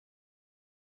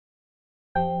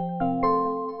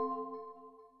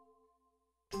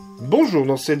Bonjour,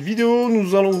 dans cette vidéo,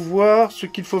 nous allons voir ce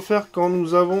qu'il faut faire quand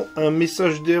nous avons un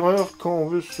message d'erreur, quand on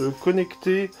veut se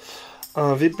connecter à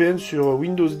un VPN sur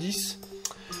Windows 10.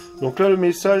 Donc là, le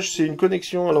message, c'est une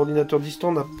connexion à l'ordinateur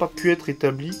distant n'a pas pu être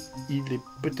établie. Il est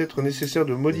peut-être nécessaire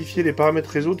de modifier les paramètres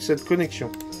réseau de cette connexion.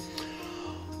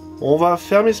 On va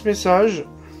fermer ce message.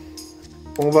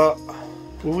 On va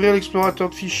ouvrir l'explorateur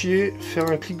de fichiers, faire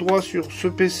un clic droit sur ce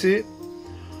PC.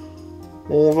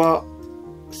 On va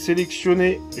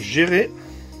sélectionner gérer.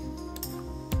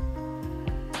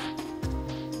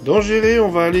 Dans gérer, on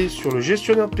va aller sur le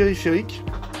gestionnaire de périphérique.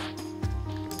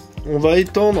 On va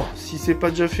étendre, si c'est pas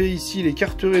déjà fait ici, les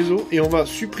cartes réseau et on va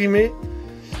supprimer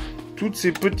toutes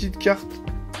ces petites cartes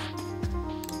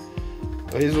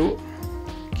réseau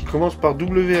qui commencent par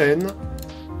WAN.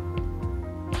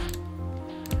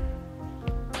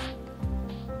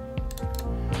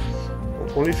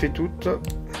 Donc on les fait toutes.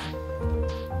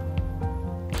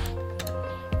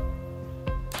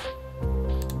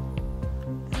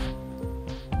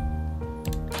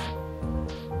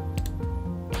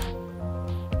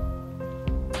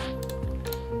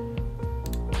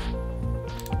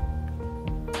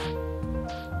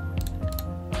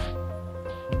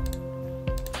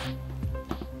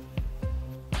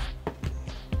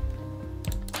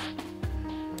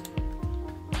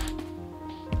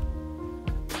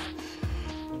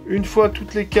 Une fois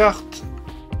toutes les cartes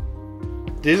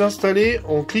désinstallées,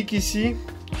 on clique ici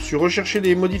sur rechercher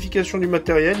les modifications du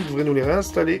matériel. Il devrait nous les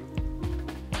réinstaller.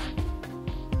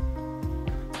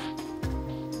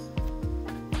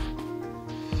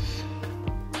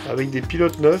 Avec des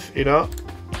pilotes neufs. Et là,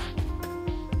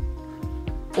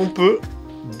 on peut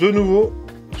de nouveau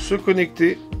se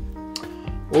connecter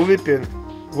au VPN.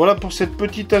 Voilà pour cette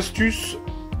petite astuce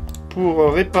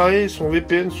pour réparer son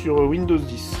VPN sur Windows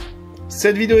 10.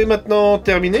 Cette vidéo est maintenant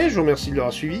terminée, je vous remercie de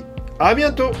l'avoir suivi. À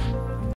bientôt!